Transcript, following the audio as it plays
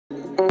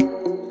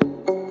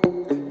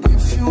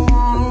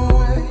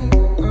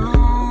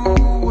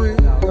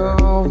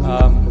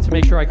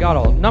make sure I got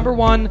all. Number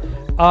one,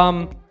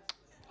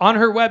 on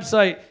her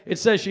website, it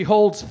says she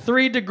holds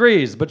 3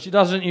 degrees, but she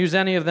doesn't use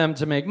any of them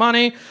to make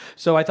money.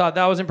 So I thought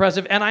that was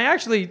impressive. And I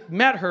actually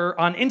met her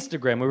on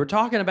Instagram. We were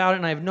talking about it,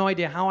 and I have no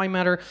idea how I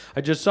met her.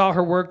 I just saw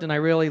her work, and I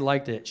really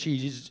liked it.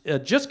 She's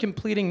just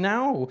completing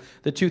now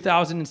the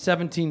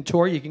 2017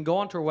 tour. You can go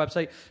onto her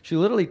website. She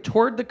literally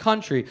toured the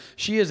country.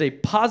 She is a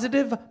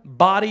positive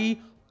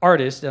body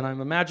artist, and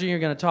I'm imagining you're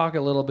going to talk a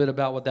little bit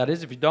about what that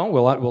is. If you don't,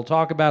 we'll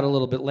talk about it a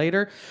little bit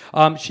later.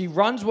 She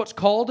runs what's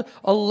called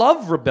a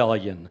love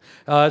rebellion.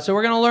 So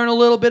we're going to learn a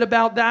little bit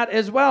about that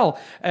as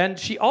well. And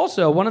she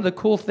also, one of the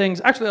cool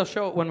things, actually I'll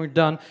show it when we're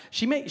done,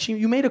 you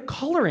made a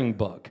coloring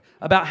book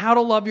about how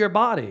to love your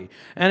body.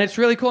 And it's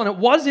really cool. And it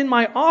was in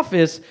my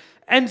office,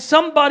 and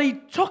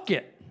somebody took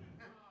it.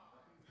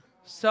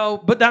 So,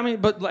 but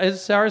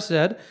as Sara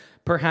said,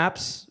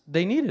 perhaps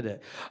they needed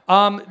it.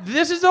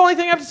 This is the only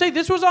thing I have to say.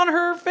 This was on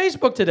her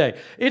Facebook today.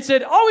 It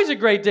said, always a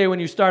great day when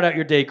you start out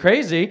your day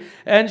crazy.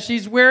 And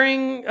she's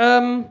wearing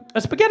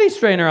a spaghetti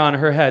strainer on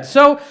her head.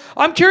 So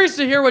I'm curious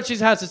to hear what she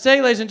has to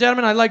say. Ladies and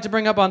gentlemen, I'd like to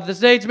bring up onto the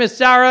stage Miss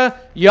Sara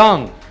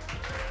Young.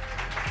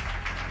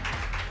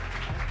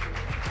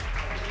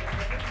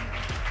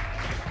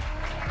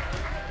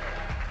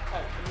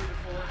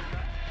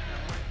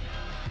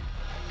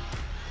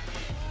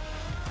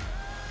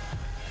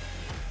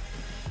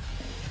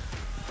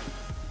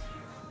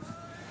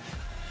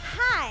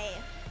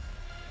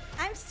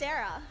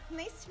 Sara.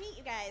 Nice to meet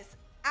you guys.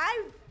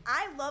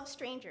 I love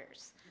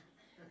strangers.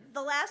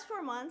 The last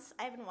 4 months,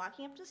 I've been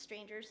walking up to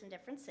strangers in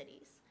different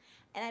cities,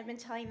 and I've been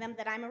telling them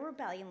that I'm a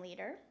rebellion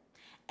leader,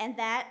 and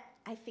that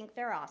I think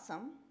they're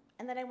awesome,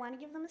 and that I want to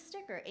give them a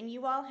sticker. And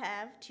you all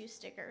have 2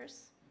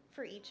 stickers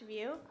for each of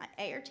you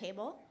at your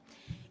table.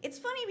 It's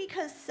funny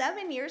because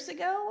 7 years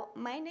ago,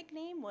 my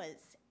nickname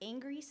was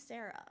Angry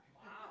Sara.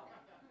 Wow.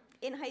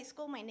 In high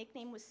school, my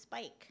nickname was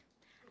Spike.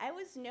 I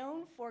was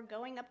known for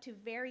going up to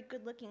very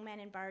good-looking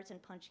men in bars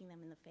and punching them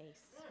in the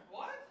face.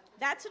 What?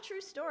 That's a true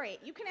story.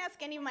 You can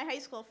ask any of my high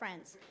school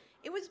friends.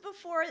 It was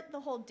before the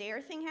whole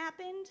DARE thing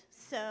happened,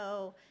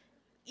 so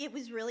it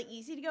was really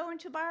easy to go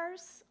into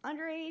bars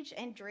underage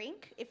and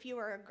drink if you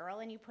were a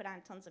girl and you put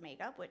on tons of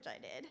makeup, which I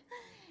did.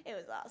 It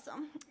was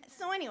awesome.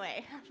 So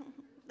anyway,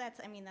 that's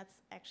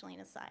actually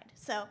an aside.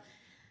 So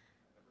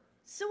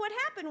what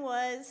happened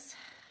was,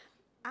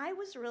 I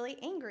was really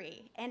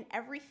angry, and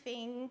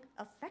everything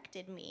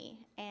affected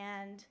me,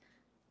 and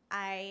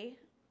I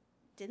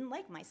didn't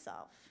like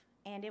myself,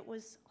 and it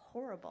was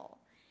horrible.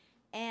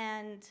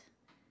 And,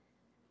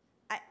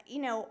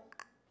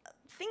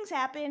 things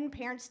happen,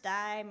 parents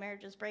die,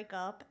 marriages break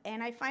up,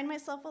 and I find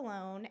myself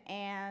alone,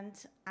 and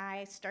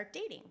I start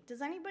dating.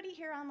 Does anybody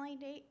here online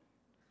date?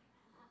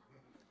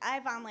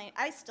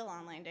 I still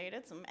online date.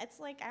 It's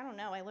like, I don't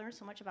know, I learned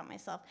so much about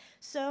myself.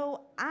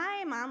 So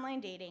I'm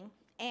online dating.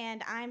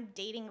 And I'm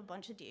dating a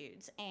bunch of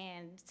dudes,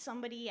 and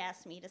somebody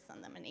asked me to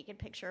send them a naked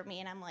picture of me,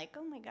 and I'm like,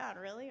 oh my God,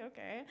 really?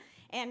 Okay.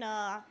 And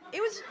it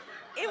was,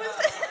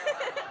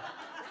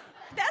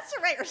 that's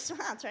the right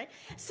response, right?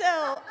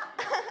 So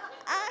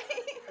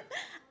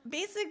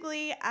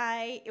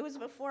it was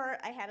before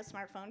I had a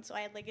smartphone, so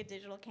I had like a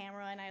digital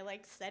camera, and I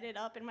like set it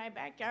up in my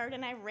backyard,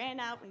 and I ran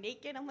out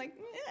naked. I'm like,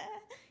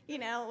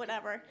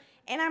 whatever.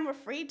 And I'm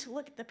afraid to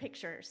look at the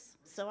pictures.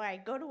 So I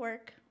go to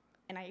work,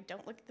 and I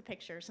don't look at the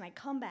pictures, and I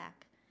come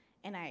back,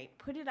 and I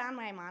put it on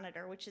my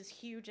monitor, which is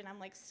huge, and I'm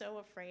like so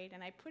afraid,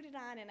 and I put it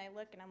on, and I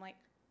look, and I'm like,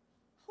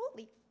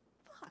 holy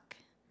fuck,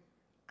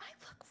 I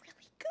look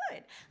really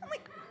good. I'm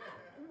like,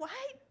 why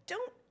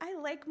don't I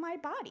like my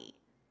body?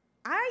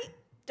 I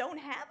don't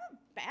have a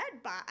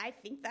bad body. I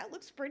think that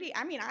looks pretty.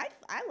 I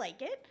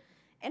like it.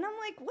 And I'm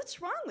like,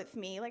 what's wrong with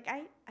me? Like,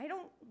 I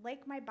don't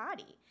like my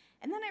body.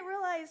 And then I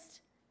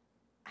realized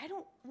I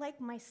don't like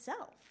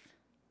myself.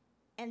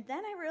 And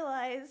then I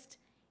realized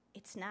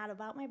it's not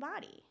about my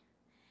body.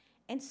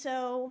 And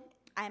so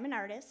I'm an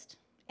artist,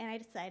 and I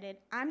decided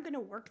I'm going to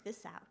work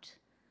this out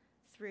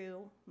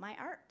through my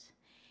art.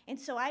 And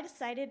so I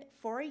decided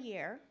for a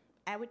year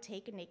I would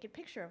take a naked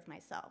picture of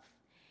myself.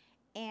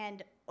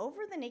 And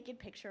over the naked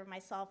picture of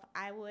myself,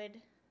 I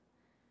would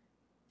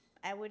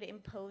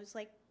impose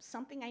like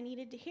something I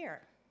needed to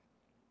hear.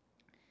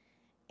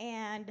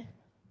 And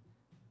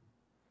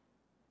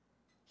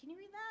can you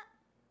read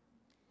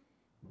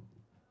that?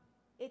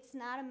 It's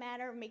not a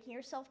matter of making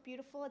yourself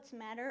beautiful, it's a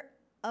matter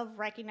of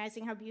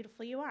recognizing how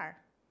beautiful you are.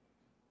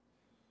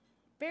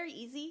 Very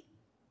easy.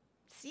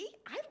 See?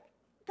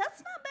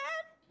 That's not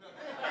bad.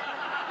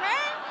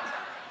 Right?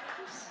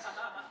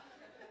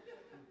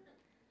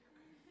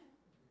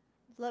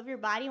 Love your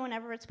body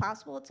whenever it's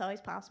possible. It's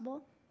always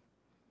possible.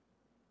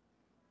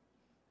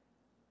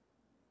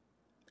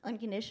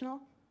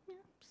 Unconditional. Yeah,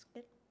 it's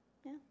good.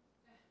 Yeah.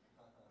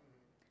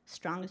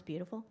 Strong is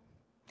beautiful.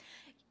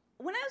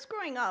 When I was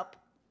growing up,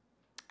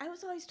 I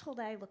was always told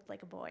I looked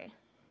like a boy.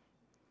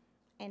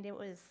 And it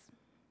was,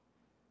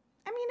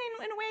 in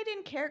a way I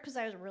didn't care because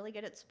I was really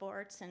good at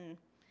sports. And,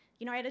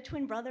 I had a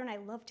twin brother and I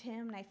loved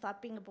him and I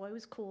thought being a boy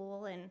was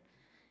cool and,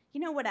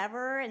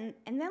 whatever. And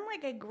then,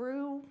 I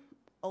grew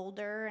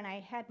older and I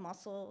had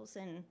muscles,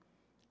 and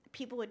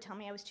people would tell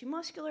me I was too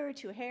muscular,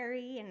 too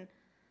hairy, and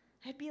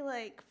I'd be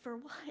like, for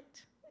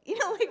what? You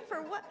know, like,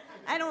 for what?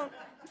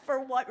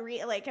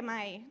 Like, am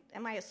I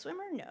a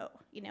swimmer? No.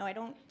 You know, I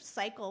don't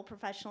cycle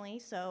professionally,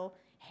 so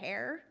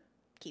hair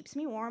keeps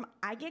me warm.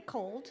 I get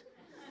cold.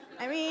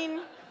 I mean,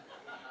 and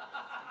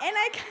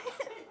I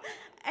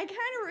kind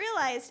of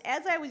realized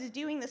as I was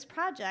doing this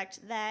project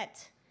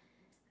that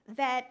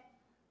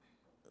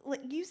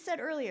like you said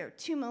earlier,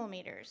 2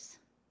 millimeters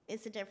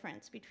is the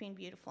difference between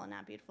beautiful and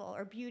not beautiful,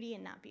 or beauty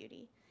and not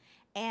beauty.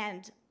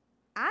 And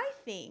I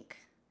think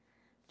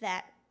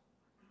that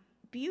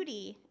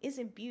beauty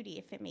isn't beauty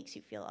if it makes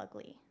you feel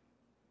ugly.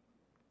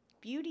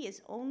 Beauty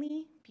is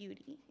only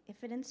beauty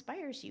if it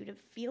inspires you to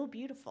feel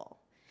beautiful.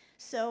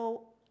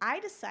 So I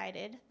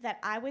decided that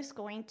I was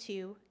going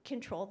to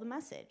control the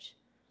message.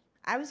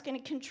 I was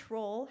going to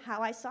control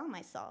how I saw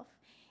myself.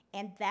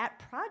 And that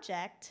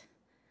project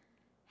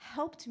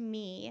helped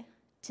me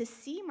to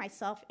see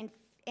myself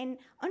and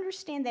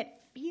understand that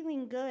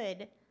feeling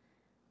good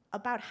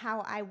about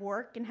how I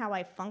work and how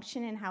I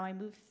function and how I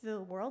move through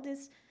the world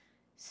is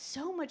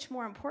so much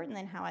more important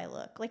than how I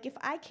look. Like, if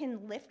I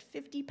can lift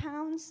 50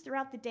 pounds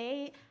throughout the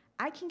day,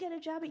 I can get a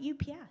job at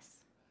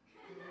UPS.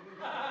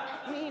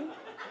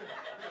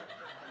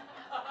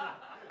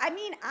 I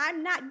mean,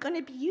 I'm not going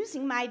to be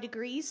using my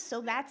degrees, so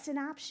that's an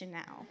option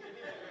now.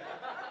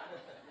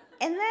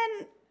 And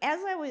then,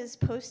 as I was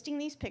posting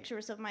these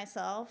pictures of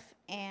myself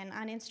and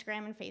on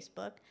Instagram and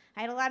Facebook,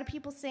 I had a lot of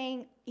people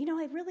saying, you know,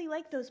 I really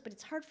like those, but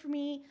it's hard for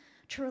me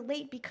to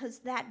relate because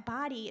that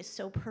body is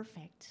so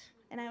perfect.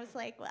 And I was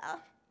like, well,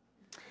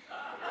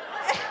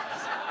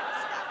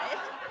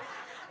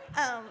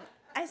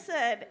 I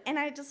said, and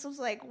I just was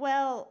like,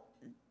 well,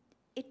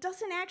 it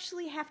doesn't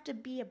actually have to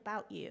be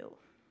about you.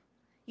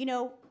 You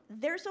know,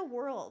 there's a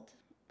world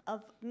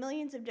of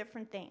millions of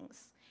different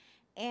things.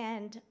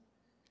 And,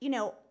 you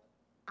know,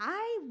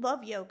 I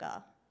love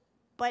yoga,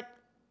 but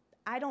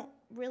I don't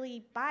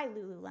really buy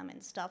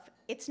Lululemon stuff.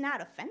 It's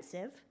not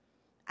offensive.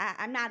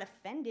 I'm not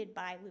offended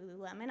by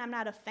Lululemon. I'm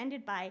not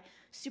offended by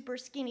super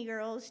skinny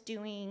girls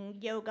doing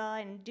yoga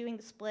and doing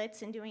the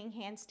splits and doing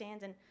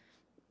handstands. And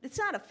it's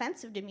not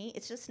offensive to me.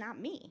 It's just not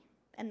me.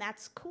 And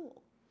that's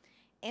cool.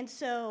 And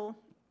so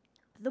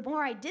the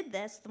more I did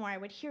this, the more I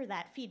would hear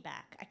that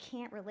feedback. I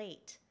can't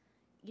relate.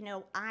 You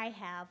know, I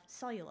have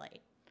cellulite.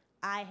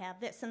 I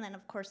have this. And then,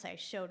 of course, I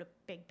showed a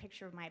big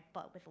picture of my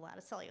butt with a lot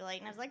of cellulite.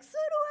 And I was like, so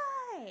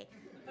do I.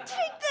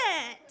 Take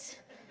that.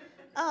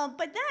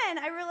 But then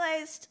I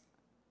realized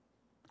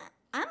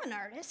I'm an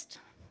artist.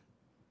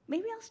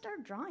 Maybe I'll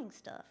start drawing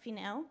stuff, you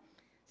know?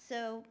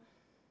 So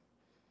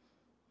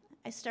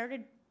I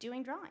started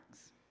doing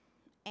drawings.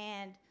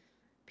 And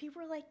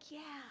people were like, yeah,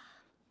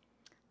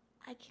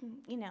 I can,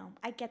 you know,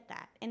 I get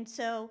that. And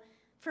so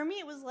for me,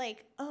 it was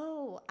like,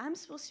 oh, I'm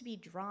supposed to be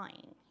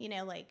drawing. You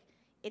know, like,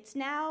 it's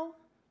now,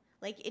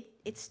 like,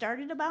 it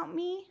started about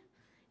me,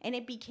 and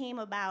it became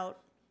about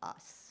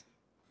us.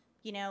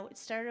 You know, it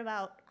started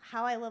about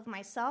how I love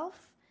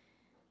myself.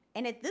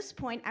 And at this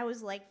point, I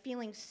was, like,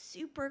 feeling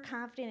super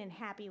confident and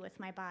happy with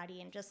my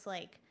body and just,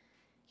 like,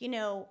 you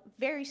know,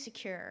 very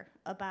secure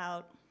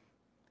about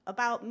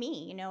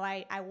me. You know,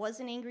 I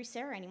wasn't Angry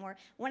Sara anymore.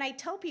 When I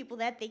tell people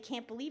that, they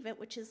can't believe it,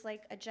 which is,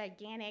 like, a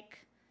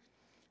gigantic,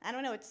 I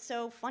don't know, it's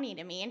so funny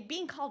to me. And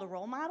being called a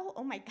role model,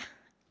 oh, my God.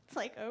 It's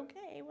like,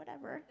 okay,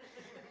 whatever.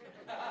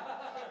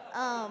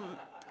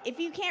 If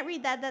you can't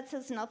read that, that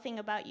says nothing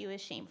about you is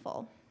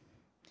shameful.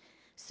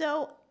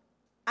 So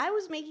I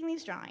was making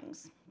these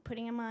drawings,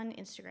 putting them on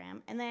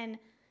Instagram, and then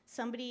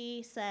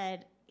somebody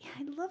said, yeah,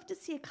 I'd love to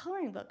see a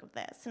coloring book of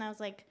this. And I was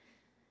like,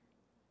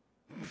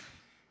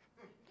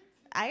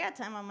 I got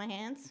time on my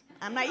hands.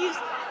 I'm not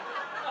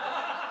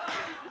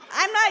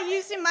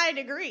using my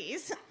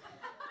degrees.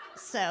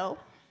 So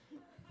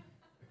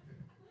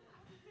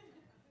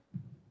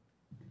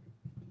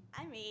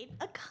I made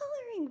a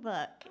coloring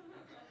book.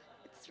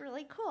 It's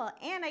really cool.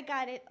 And I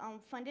got it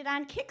funded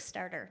on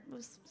Kickstarter. It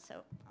was so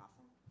awesome.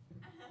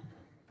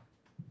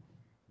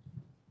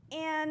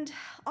 And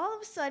all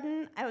of a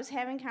sudden, I was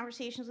having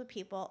conversations with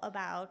people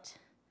about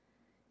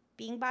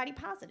being body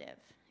positive.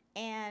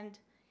 And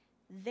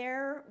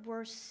there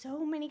were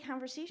so many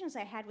conversations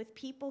I had with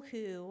people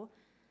who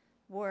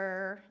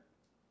were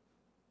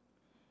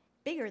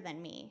bigger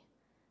than me,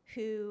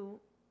 who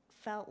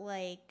felt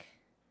like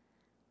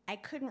I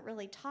couldn't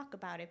really talk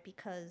about it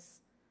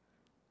because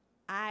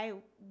I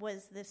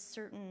was this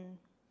certain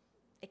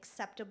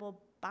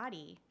acceptable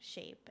body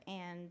shape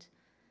and,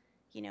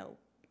 you know,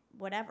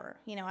 whatever.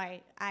 You know,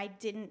 I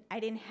didn't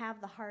have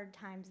the hard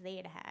times they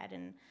had had,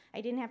 and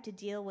I didn't have to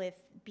deal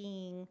with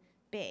being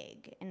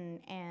big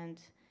and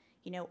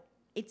you know,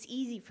 it's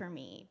easy for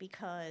me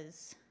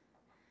because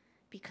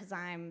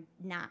I'm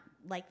not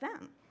like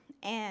them.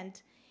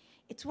 And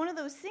it's one of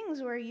those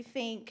things where you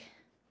think,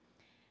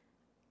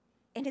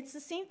 and it's the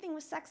same thing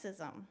with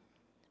sexism,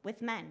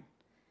 with men.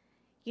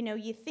 You know,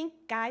 you think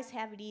guys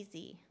have it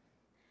easy.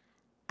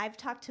 I've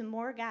talked to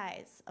more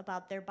guys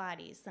about their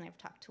bodies than I've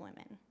talked to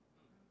women.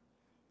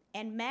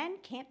 And men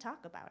can't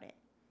talk about it.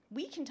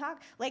 We can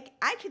talk, like,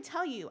 I can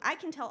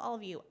tell all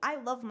of you, I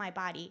love my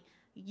body.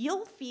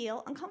 You'll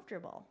feel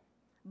uncomfortable.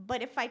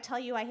 But if I tell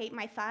you I hate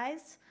my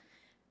thighs,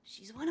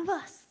 she's one of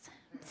us.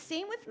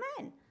 Same with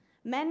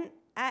men.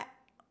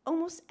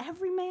 Almost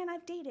every man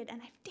I've dated,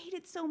 and I've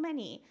dated so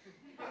many,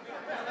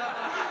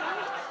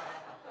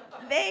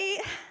 they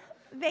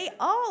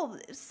all,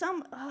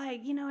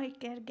 I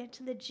gotta get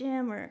to the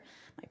gym, or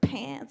my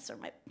pants, or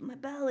my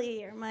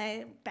belly, or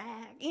my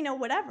back,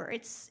 whatever.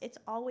 It's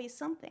always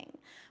something.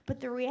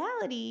 But the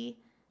reality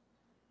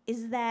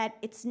is that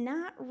it's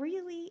not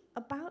really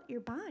about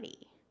your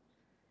body.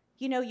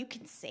 You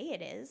can say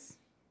it is.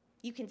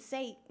 You can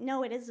say,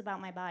 no, it is about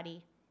my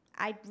body.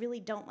 I really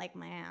don't like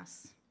my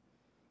ass.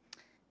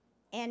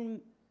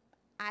 And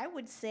I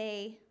would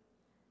say,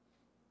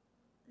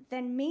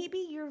 then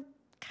maybe you're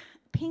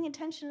paying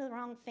attention to the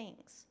wrong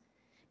things.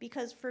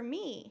 Because for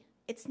me,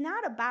 it's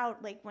not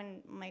about, like,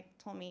 when Mike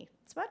told me,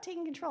 it's about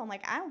taking control. I'm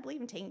like, I don't believe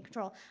in taking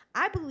control.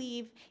 I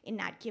believe in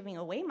not giving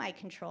away my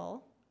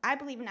control. I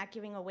believe in not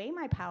giving away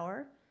my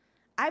power.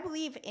 I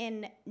believe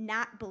in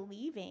not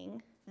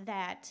believing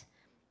that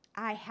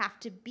I have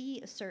to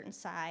be a certain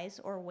size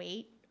or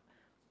weight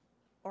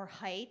or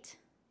height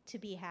to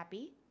be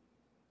happy.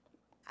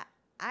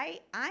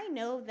 I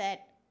know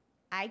that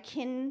I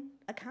can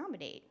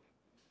accommodate.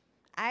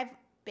 I've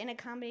been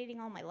accommodating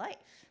all my life.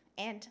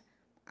 And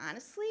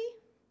honestly,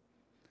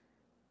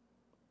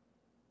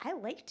 I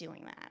like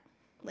doing that.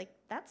 Like,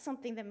 that's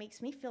something that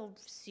makes me feel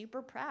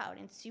super proud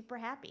and super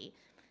happy.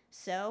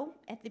 So,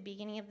 at the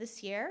beginning of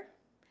this year,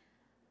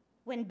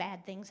 when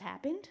bad things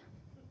happened,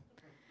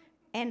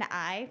 and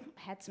I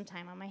had some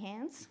time on my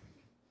hands,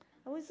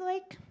 I was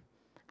like,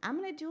 I'm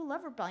going to do a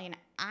love rebellion.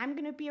 I'm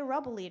going to be a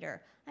rebel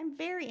leader. I'm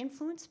very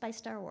influenced by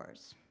Star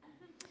Wars.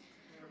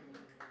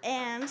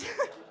 And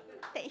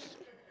thank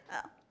you.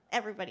 Oh,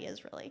 everybody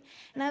is really.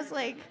 And I was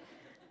like,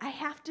 I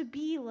have to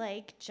be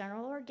like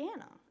General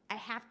Organa. I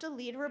have to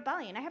lead a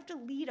rebellion. I have to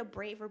lead a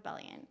brave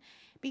rebellion.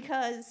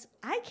 Because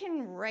I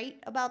can write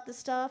about this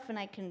stuff and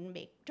I can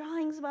make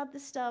drawings about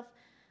this stuff,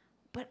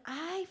 but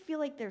I feel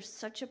like there's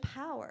such a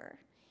power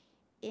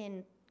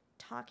in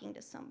talking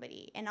to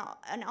somebody. And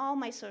all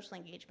my social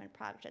engagement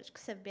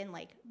projects have been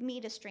like,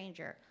 meet a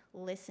stranger,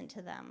 listen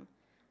to them,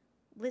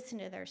 listen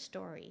to their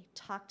story,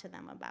 talk to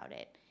them about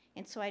it.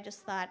 And so I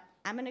just thought,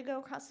 I'm going to go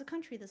across the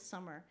country this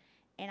summer,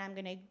 and I'm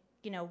going to,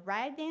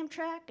 ride the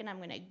Amtrak, and I'm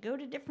going to go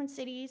to different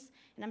cities,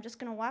 and I'm just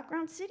going to walk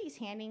around cities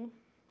handing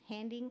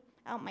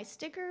out my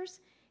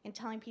stickers and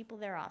telling people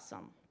they're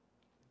awesome.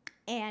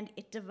 And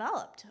it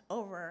developed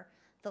over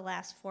the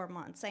last 4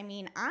 months. I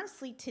mean,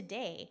 honestly,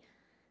 today,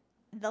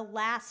 the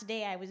last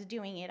day I was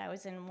doing it, I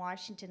was in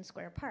Washington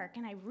Square Park,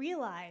 and I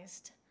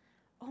realized,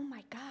 oh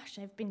my gosh,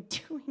 I've been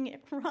doing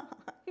it wrong.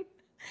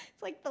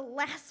 It's like the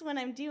last one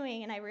I'm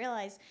doing, and I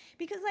realized,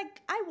 because like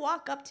I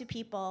walk up to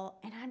people,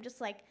 and I'm just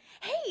like,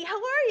 hey, how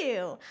are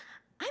you?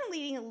 I'm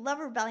leading a love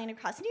rebellion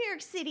across New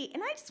York City,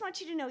 and I just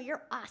want you to know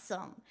you're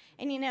awesome.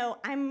 And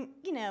I'm,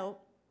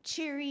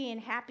 cheery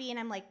and happy, and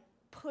I'm like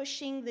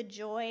pushing the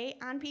joy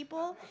on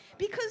people,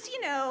 because,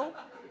 in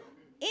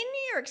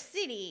New York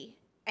City,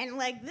 and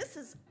like this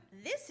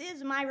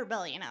is my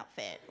rebellion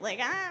outfit.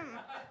 Like I'm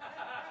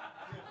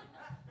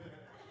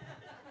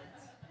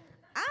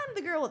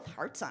the girl with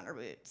hearts on her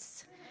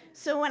boots.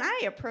 So when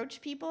I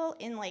approach people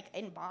in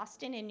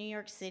Boston and New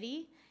York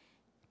City,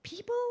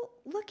 people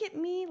look at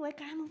me like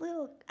I'm a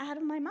little out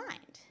of my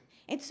mind.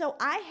 And so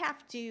I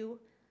have to,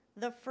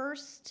 the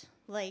first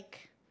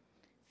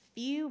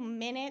few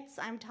minutes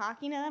I'm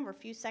talking to them, or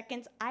few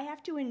seconds, I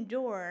have to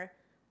endure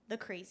the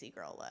crazy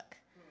girl look.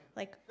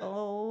 Like,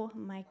 oh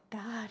my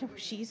God,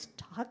 she's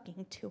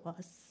talking to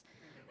us.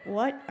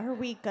 What are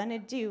we gonna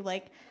do?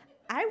 Like,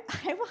 I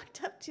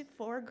walked up to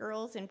 4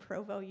 girls in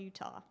Provo,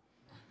 Utah.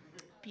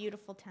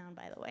 Beautiful town,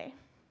 by the way.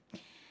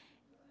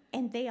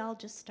 And they all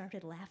just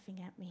started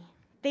laughing at me.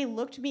 They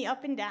looked me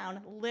up and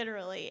down,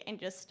 literally, and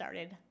just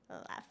started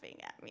laughing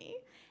at me.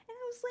 And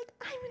I was like,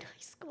 I'm in high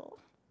school.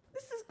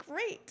 This is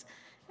great.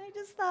 And I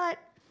just thought,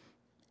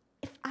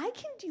 if I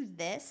can do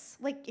this,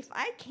 like if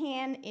I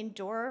can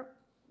endure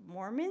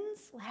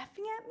Mormons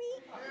laughing at me,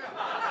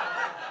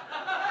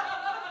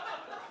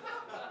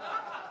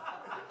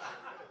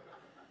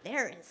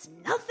 there is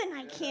nothing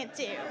I can't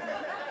do.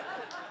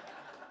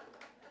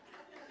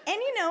 And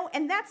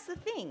and that's the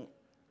thing.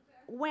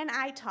 When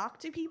I talk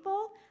to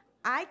people,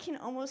 I can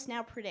almost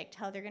now predict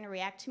how they're going to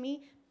react to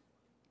me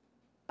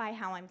by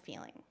how I'm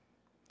feeling.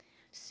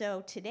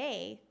 So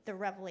today, the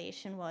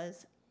revelation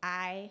was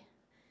I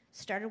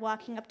started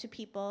walking up to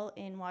people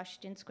in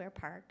Washington Square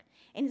Park,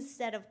 and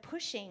instead of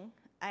pushing,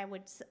 I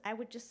would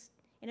just,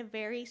 in a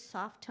very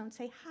soft tone,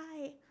 say,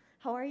 hi,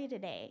 how are you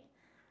today?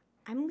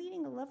 I'm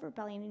leading a love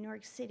rebellion in New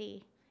York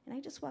City, and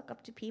I just walk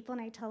up to people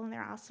and I tell them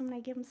they're awesome, and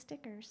I give them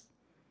stickers.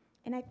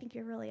 And I think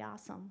you're really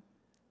awesome,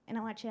 and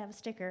I want you to have a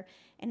sticker.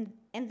 And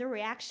the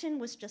reaction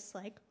was just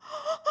like,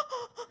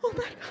 oh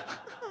my God,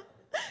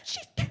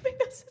 she's giving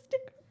us a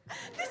sticker.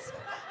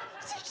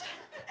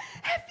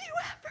 Have you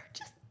ever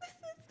just, this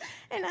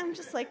is, And I'm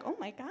just like, oh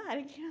my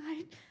God,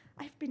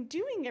 I've been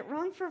doing it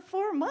wrong for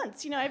 4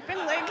 months. I've been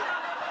like,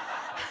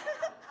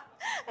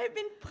 I've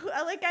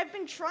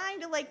been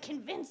trying to like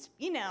convince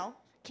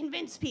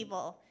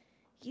people.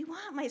 You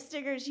want my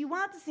stickers, you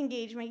want this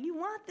engagement, you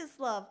want this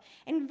love.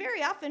 And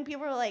very often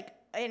people are like,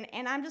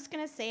 and I'm just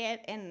gonna say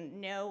it,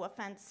 and no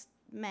offense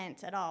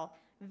meant at all,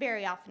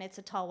 very often it's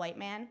a tall white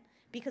man,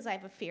 because I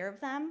have a fear of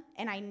them,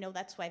 and I know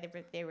that's why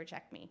they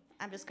reject me.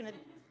 I'm just gonna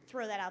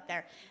throw that out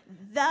there.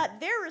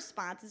 Their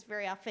response is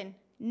very often,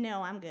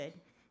 no, I'm good.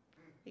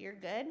 You're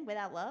good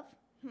without love?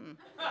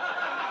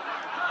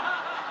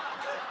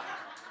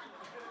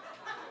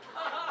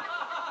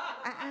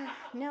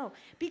 No,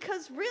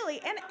 because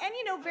really,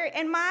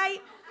 and my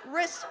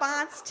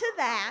response to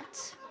that,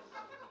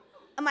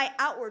 my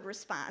outward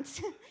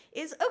response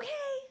is, okay,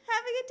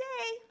 have a good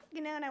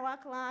day. And I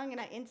walk along,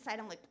 and inside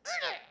I'm like,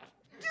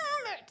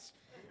 damn it.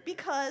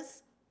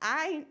 Because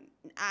I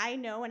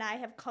know, and I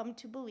have come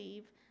to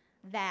believe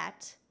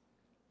that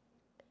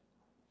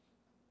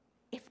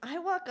if I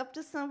walk up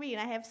to somebody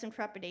and I have some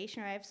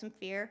trepidation or I have some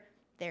fear,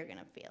 they're going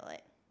to feel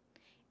it.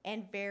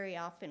 And very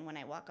often when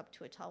I walk up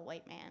to a tall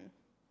white man,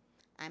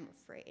 I'm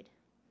afraid.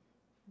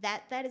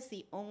 That is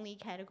the only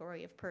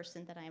category of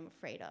person that I'm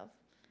afraid of.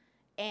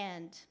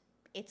 And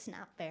it's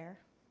not fair,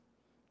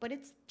 but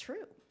it's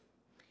true.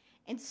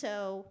 And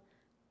so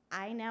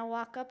I now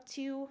walk up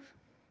to,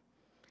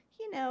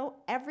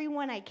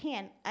 everyone I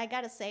can. I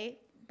gotta say,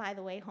 by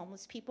the way,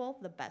 homeless people,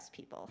 the best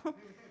people.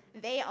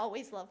 They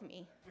always love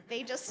me.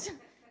 They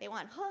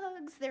want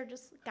hugs. They're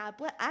just, God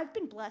bless. I've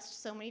been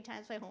blessed so many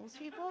times by homeless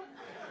people.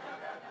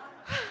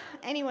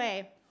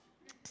 Anyway,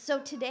 so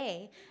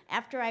today,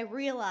 after I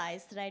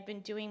realized that I'd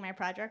been doing my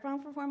project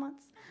wrong for 4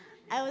 months,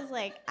 I was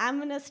like, I'm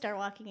going to start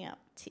walking up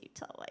to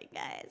tall white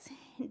guys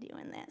and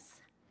doing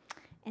this.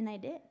 And I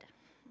did.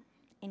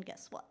 And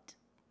guess what?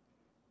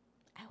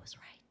 I was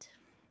right.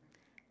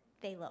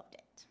 They loved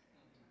it.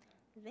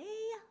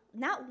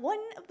 Not one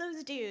of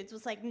those dudes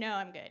was like, no,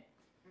 I'm good.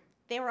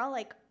 They were all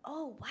like,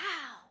 oh,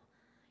 wow,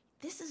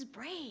 this is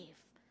brave.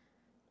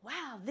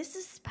 Wow, this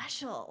is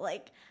special.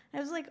 Like, I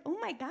was like, oh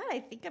my God, I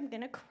think I'm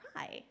going to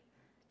cry.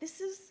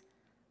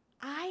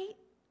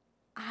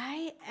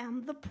 I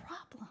am the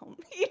problem.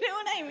 You know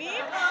what I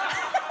mean?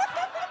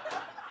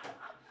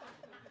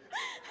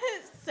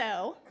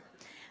 So,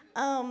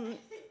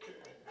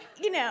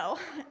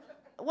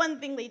 one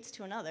thing leads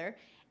to another.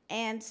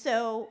 And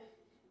so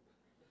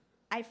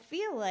I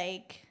feel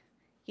like,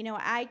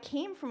 I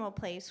came from a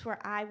place where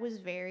I was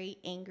very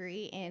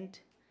angry and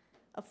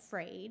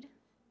afraid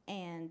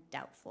and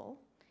doubtful.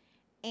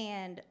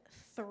 And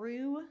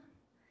through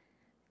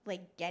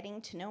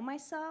getting to know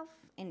myself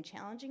and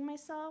challenging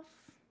myself,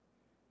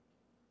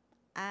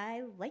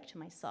 I liked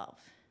myself.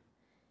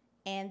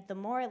 And the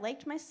more I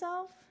liked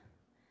myself,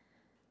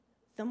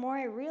 the more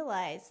I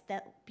realized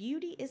that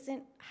beauty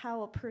isn't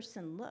how a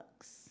person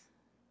looks.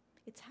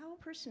 It's how a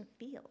person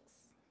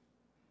feels.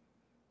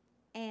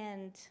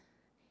 And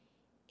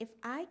if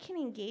I can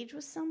engage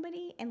with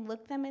somebody and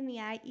look them in the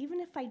eye, even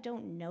if I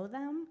don't know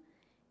them,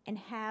 and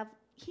have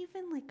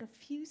even a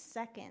few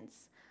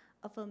seconds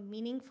of a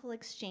meaningful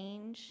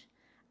exchange,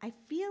 I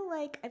feel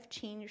like I've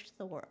changed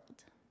the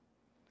world.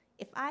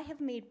 If I have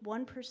made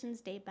one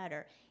person's day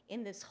better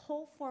in this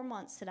whole 4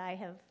 months that I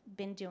have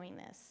been doing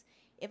this,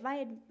 if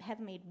I have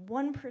made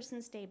one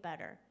person's day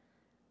better,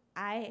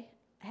 I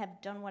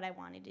have done what I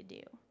wanted to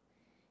do.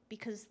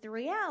 Because the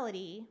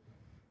reality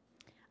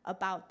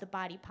about the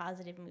body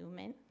positive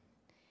movement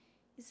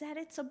is that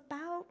it's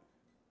about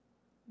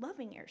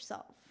loving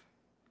yourself.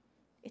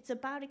 It's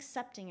about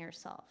accepting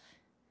yourself,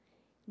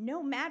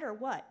 no matter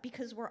what,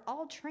 because we're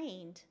all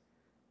trained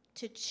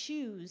to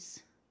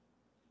choose,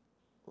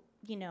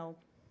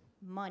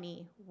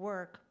 money,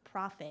 work,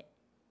 profit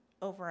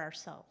over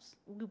ourselves.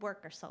 We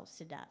work ourselves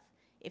to death.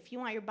 If you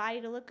want your body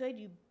to look good,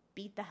 you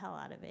beat the hell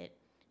out of it.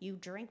 You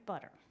drink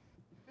butter.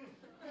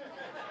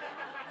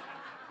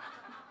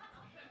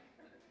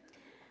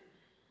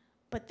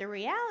 But the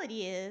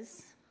reality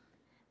is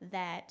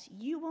that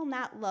you will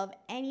not love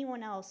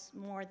anyone else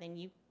more than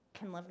you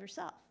can love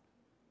yourself.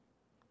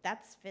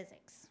 That's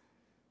physics.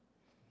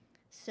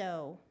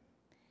 So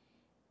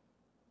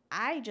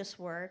I just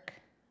work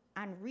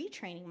on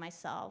retraining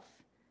myself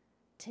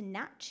to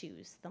not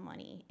choose the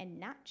money and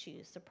not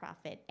choose the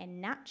profit and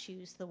not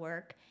choose the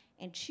work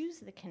and choose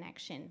the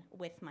connection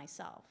with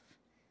myself.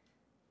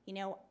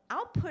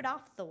 I'll put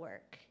off the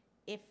work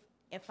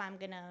if I'm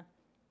going to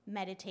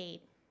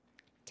meditate,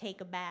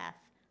 take a bath,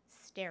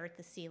 stare at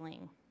the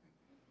ceiling.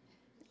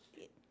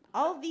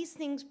 All of these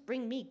things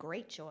bring me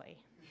great joy.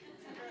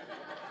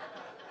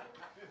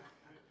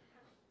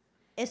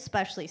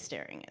 Especially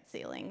staring at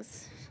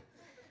ceilings.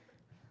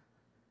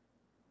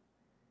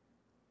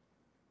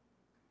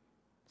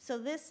 So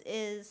this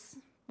is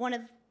one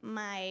of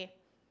my,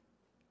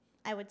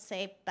 I would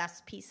say,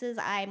 best pieces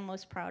I'm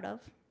most proud of.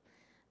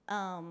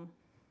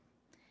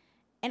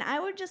 And I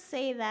would just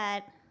say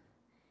that,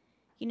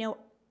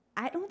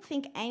 I don't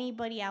think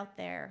anybody out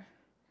there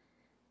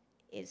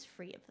is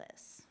free of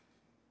this.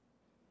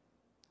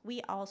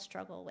 we all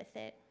struggle with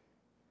it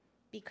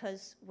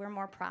because we're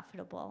more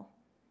profitable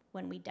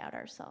when we doubt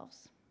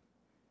ourselves.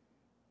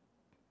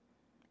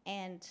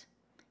 And,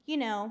 you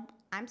know,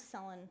 I'm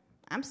selling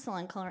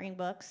coloring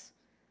books,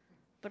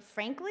 but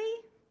frankly,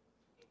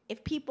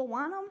 if people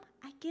want them,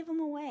 I give them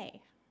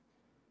away.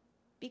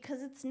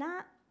 Because it's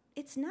not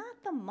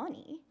the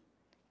money,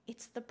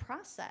 it's the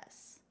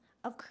process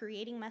of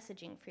creating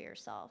messaging for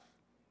yourself.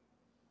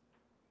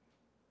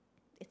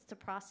 It's the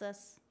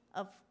process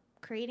of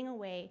creating a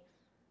way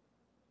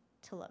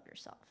to love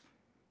yourself.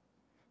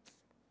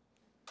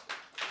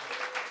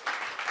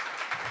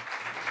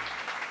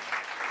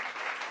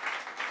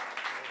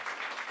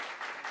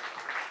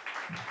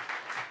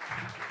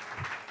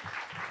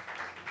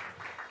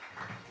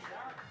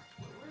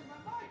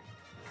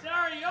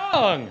 Sara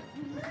Young.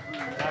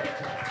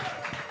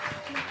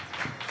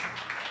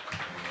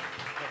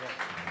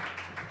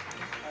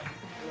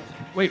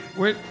 Wait,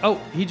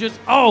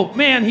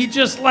 man, he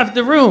just left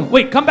the room.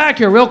 Wait, come back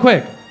here real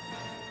quick.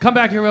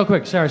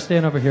 Sara,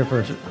 stand over here for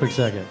a quick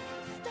second.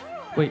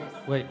 Wait.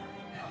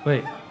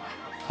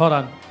 Hold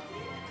on.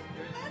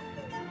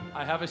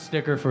 I have a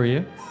sticker for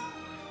you.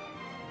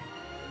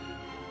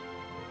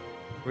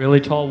 Really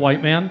tall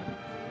white man?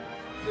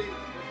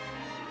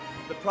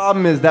 The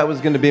problem is that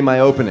was going to be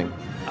my opening.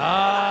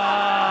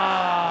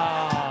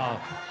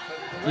 Ah,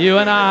 you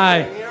and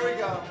I. Here we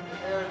go.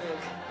 There it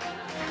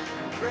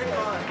is. Great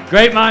mind.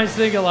 Great minds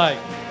think alike.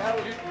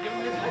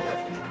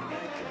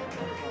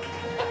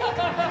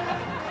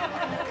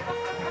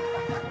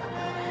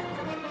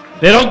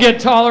 They don't get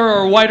taller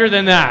or whiter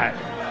than that.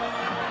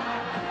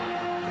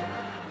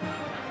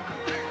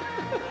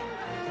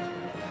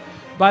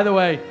 By the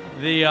way,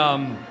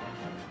 the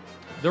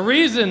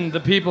reason the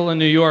people in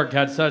New York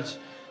had such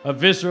a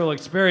visceral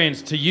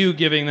experience to you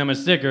giving them a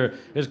sticker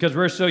is because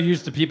we're so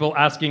used to people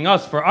asking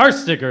us for our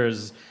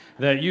stickers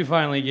that you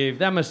finally gave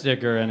them a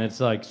sticker, and it's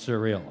like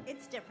surreal.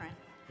 It's different.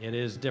 It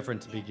is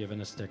different to be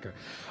given a sticker.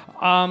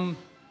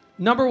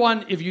 Number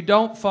one, if you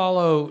don't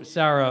follow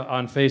Sara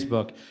on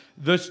Facebook,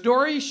 the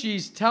stories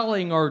she's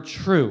telling are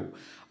true.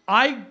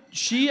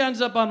 She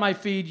ends up on my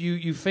feed.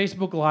 You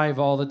Facebook Live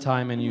all the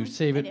time, and you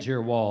save it to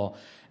your wall.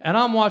 And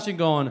I'm watching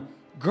going,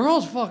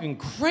 girl's fucking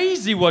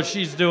crazy what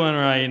she's doing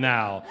right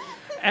now.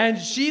 And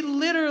you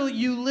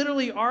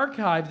literally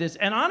archived this.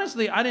 And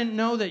honestly, I didn't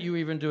know that you were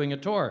even doing a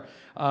tour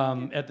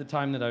at the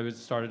time that I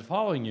started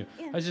following you.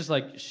 Yeah. I was just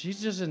like,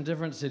 she's just in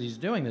different cities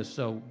doing this,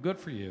 so good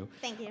for you.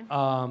 Thank you.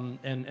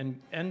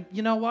 And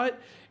you know what?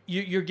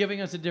 You're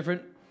giving us a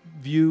different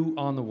view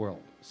on the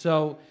world.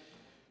 So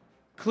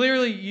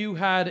clearly you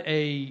had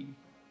a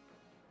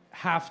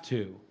have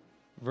to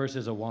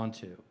versus a want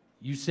to.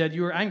 You said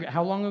you were angry.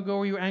 How long ago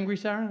were you angry,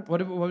 Sara?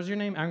 What was your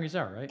name? Angry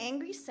Sara, right?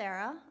 Angry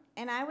Sara.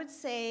 And I would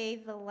say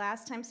the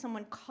last time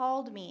someone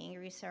called me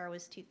Angry Sara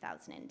was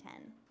 2010.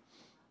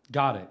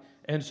 Got it.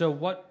 And so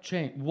what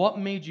changed? What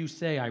made you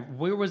say,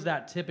 where was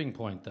that tipping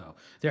point, though?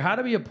 There had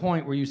to be a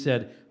point where you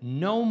said,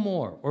 no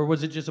more. Or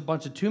was it just a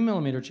bunch of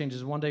 2mm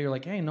changes? One day you're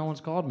like, hey, no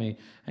one's called me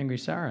Angry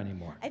Sara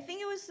anymore. I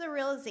think it was the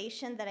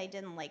realization that I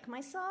didn't like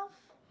myself.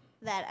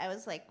 That I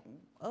was like,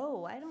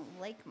 oh, I don't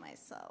like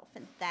myself.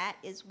 And that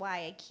is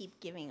why I keep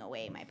giving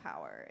away my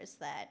power, is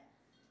that,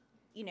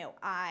 you know,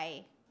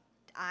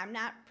 I'm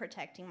not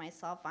protecting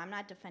myself. I'm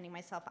not defending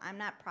myself. I'm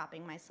not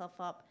propping myself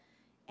up.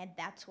 And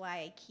that's why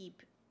I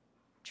keep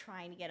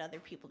trying to get other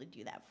people to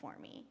do that for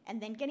me.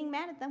 And then getting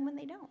mad at them when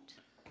they don't.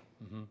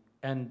 Mm-hmm.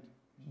 And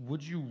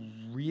would you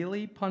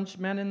really punch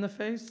men in the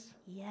face?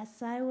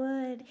 Yes, I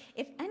would.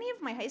 If any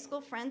of my high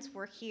school friends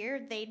were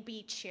here, they'd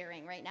be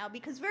cheering right now.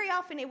 Because very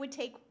often it would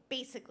take,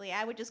 basically,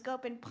 I would just go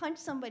up and punch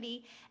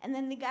somebody, and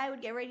then the guy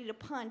would get ready to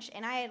punch.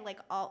 And I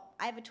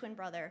have a twin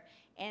brother.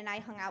 And I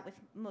hung out with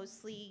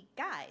mostly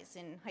guys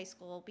in high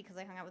school because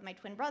I hung out with my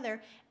twin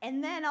brother.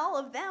 And then all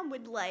of them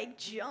would, like,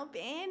 jump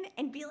in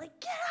and be like,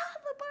 get out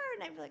of the bar.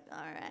 And I'd be like,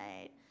 all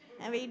right.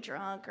 I'd be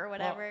drunk or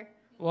whatever.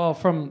 Well,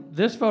 from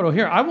this photo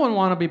here, I wouldn't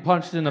want to be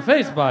punched in the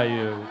face by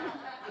you.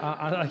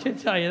 I can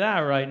tell you that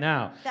right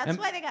now. That's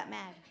why they got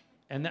mad.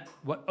 And that,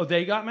 what? Oh,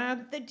 they got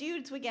mad? The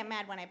dudes would get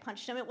mad when I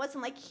punched them. It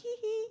wasn't like, hee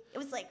hee. It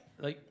was like.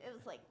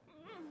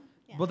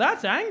 Yeah. Well,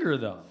 that's anger,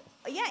 though.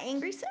 Yeah,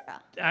 Angry Sara.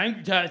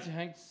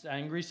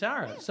 Angry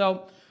Sara. Yeah.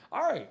 So,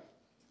 all right.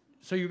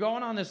 So you're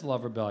going on this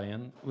love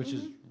rebellion, which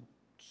is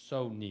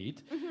so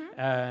neat,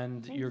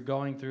 and you're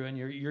going through, and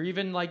you're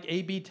even like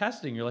A/B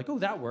testing. You're like, oh,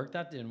 that worked,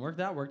 that didn't work,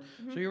 that worked.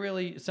 So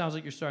it sounds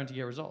like you're starting to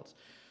get results.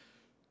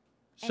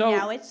 So and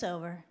now it's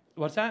over.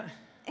 What's that?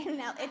 And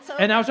now it's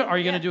over. And now, are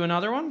you going to do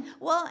another one?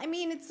 Well, I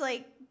mean, it's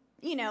like,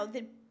 you know,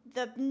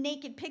 the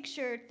naked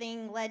picture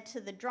thing led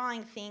to the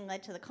drawing thing,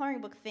 led to the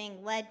coloring book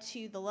thing, led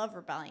to the love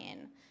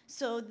rebellion.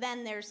 So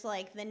then there's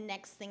like the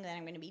next thing that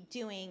I'm going to be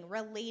doing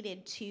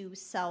related to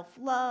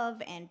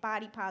self-love and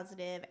body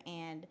positive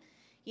and,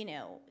 you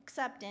know,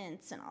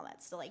 acceptance and all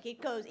that. So like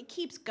it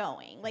keeps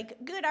going.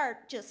 Like good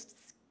art just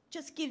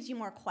gives you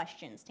more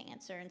questions to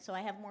answer. And so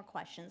I have more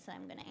questions that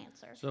I'm going to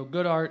answer. So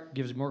good art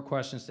gives more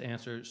questions to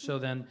answer. So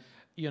then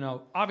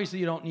obviously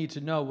you don't need to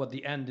know what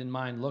the end in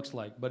mind looks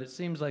like, but it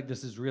seems like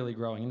this is really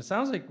growing. And it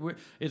sounds like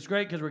it's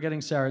great because we're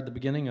getting Sara at the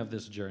beginning of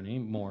this journey,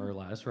 more or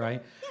less,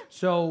 right? Yeah.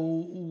 So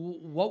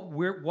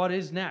what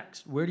is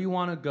next? Where do you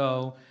want to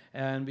go?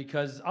 And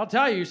because I'll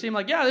tell you seem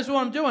like, yeah, this is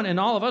what I'm doing. And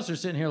all of us are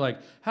sitting here like,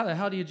 how the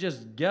hell do you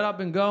just get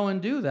up and go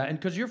and do that? And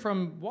because you're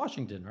from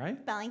Washington,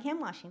 right? Bellingham,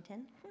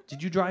 Washington.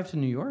 Did you drive to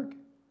New York?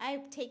 I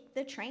take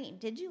the train.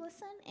 Did you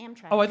listen?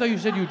 Amtrak. Oh, I thought you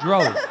said you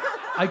drove.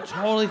 I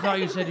totally thought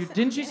you said you...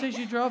 Didn't she say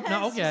she drove?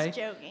 No, I was okay. just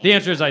joking. The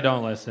answer is I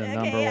don't listen, Okay,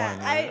 number yeah.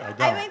 one. I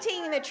don't. I've been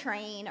taking the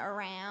train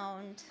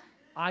around.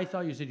 I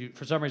thought you said you...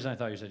 For some reason, I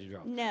thought you said you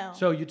drove. No.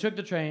 So you took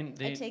the train.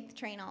 I take the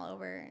train all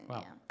over. Wow.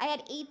 Yeah. I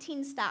had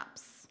 18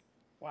 stops.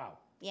 Wow.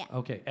 Yeah.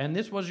 Okay, and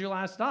this was your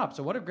last stop,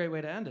 so what a great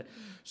way to end it.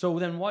 So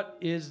then what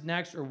is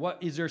next, or what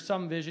is there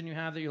some vision you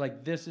have that you're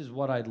like, this is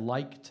what I'd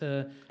like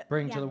to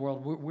bring to the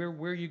world? Where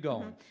are you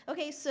going?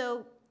 Okay,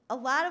 so a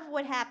lot of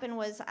what happened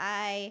was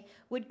I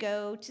would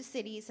go to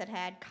cities that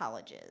had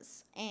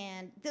colleges.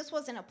 And this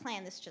wasn't a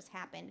plan, this just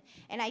happened.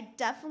 And I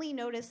definitely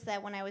noticed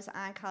that when I was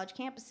on college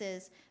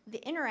campuses, the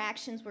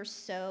interactions were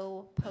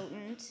so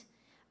potent.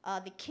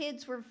 The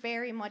kids were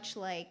very much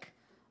like,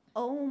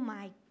 oh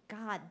my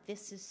God,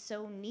 this is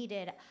so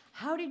needed.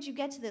 How did you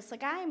get to this?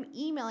 Like, I'm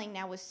emailing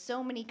now with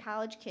so many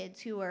college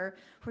kids who are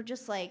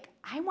just like,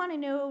 I want to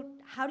know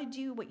how to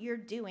do what you're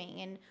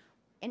doing,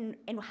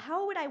 and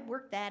how would I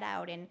work that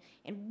out, and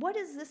what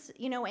is this,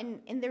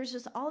 and there's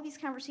just all these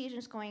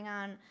conversations going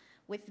on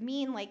with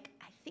me and I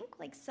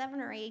think 7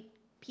 or 8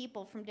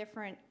 people from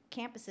different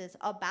campuses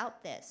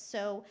about this.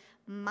 So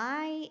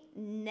my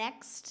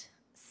next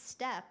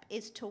step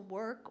is to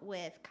work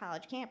with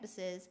college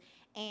campuses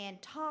and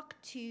talk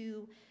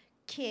to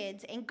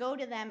kids and go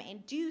to them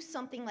and do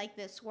something like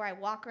this where I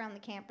walk around the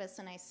campus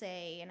and I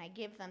say, and I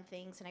give them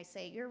things and I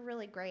say, you're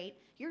really great,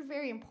 you're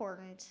very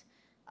important,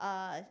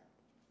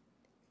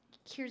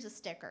 here's a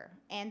sticker.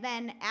 And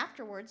then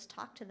afterwards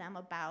talk to them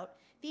about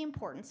the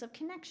importance of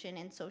connection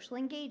and social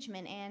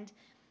engagement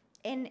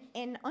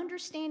and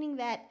understanding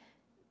that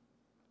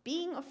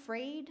being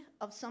afraid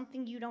of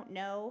something you don't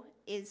know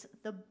is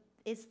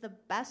the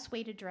best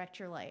way to direct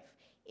your life.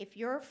 If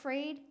you're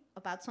afraid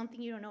about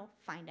something you don't know,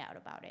 find out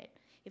about it.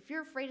 If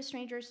you're afraid of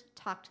strangers,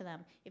 talk to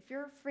them. If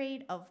you're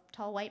afraid of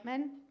tall white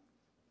men,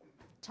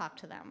 talk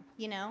to them,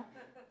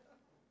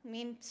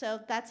 so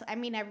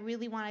I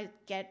really want to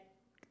get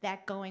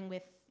that going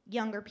with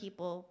younger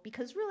people,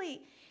 because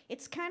really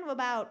it's kind of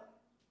about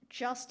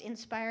just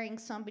inspiring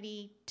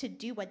somebody to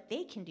do what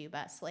they can do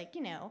best.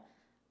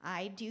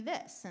 I do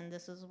this and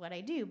this is what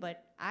I do,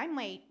 but I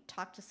might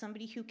talk to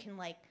somebody who can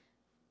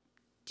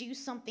do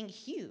something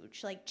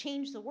huge,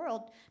 change the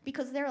world,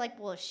 because they're like,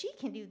 well, if she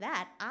can do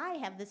that, I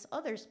have this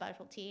other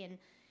specialty, and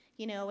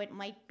it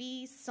might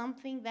be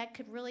something that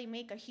could really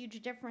make a huge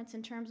difference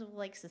in terms of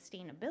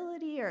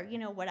sustainability or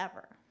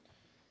whatever.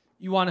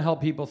 You want to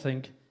help people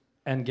think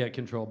and get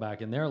control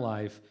back in their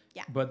life,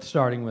 but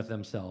starting with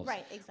themselves.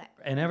 Right,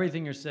 exactly. And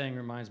everything you're saying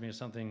reminds me of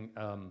something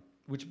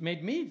which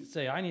made me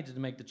say I needed to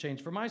make the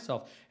change for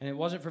myself. And it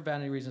wasn't for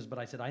vanity reasons, but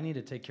I said I need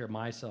to take care of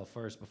myself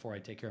first before I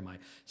take care of my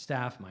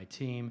staff, my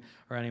team,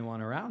 or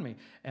anyone around me.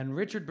 And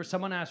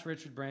someone asked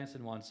Richard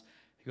Branson once,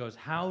 he goes,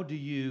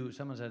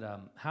 someone said,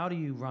 how do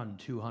you run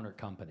 200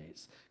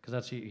 companies? Because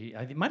that's,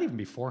 it might even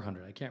be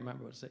 400, I can't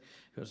remember what to say.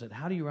 He said,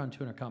 how do you run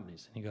 200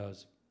 companies? And he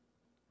goes,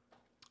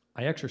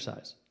 I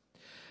exercise.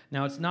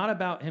 Now, it's not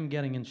about him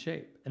getting in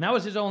shape. And that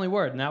was his only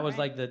word. And that was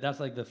that's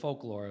the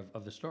folklore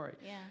of the story.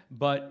 Yeah.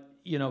 But,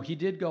 he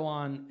did go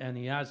on, and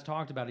he has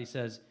talked about it. He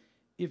says,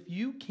 if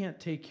you can't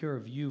take care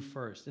of you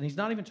first, and he's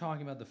not even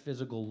talking about the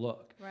physical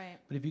look. Right.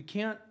 But if you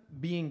can't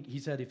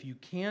if you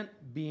can't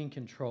be in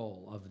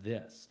control of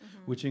this,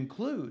 which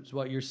includes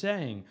what you're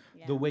saying,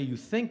 the way you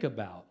think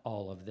about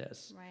all of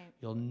this,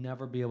 you'll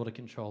never be able to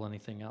control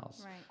anything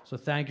else. Right. So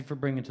thank you for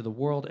bringing to the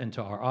world and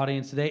to our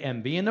audience today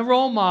and being the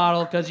role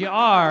model, because you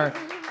are,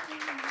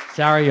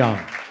 Sara Young.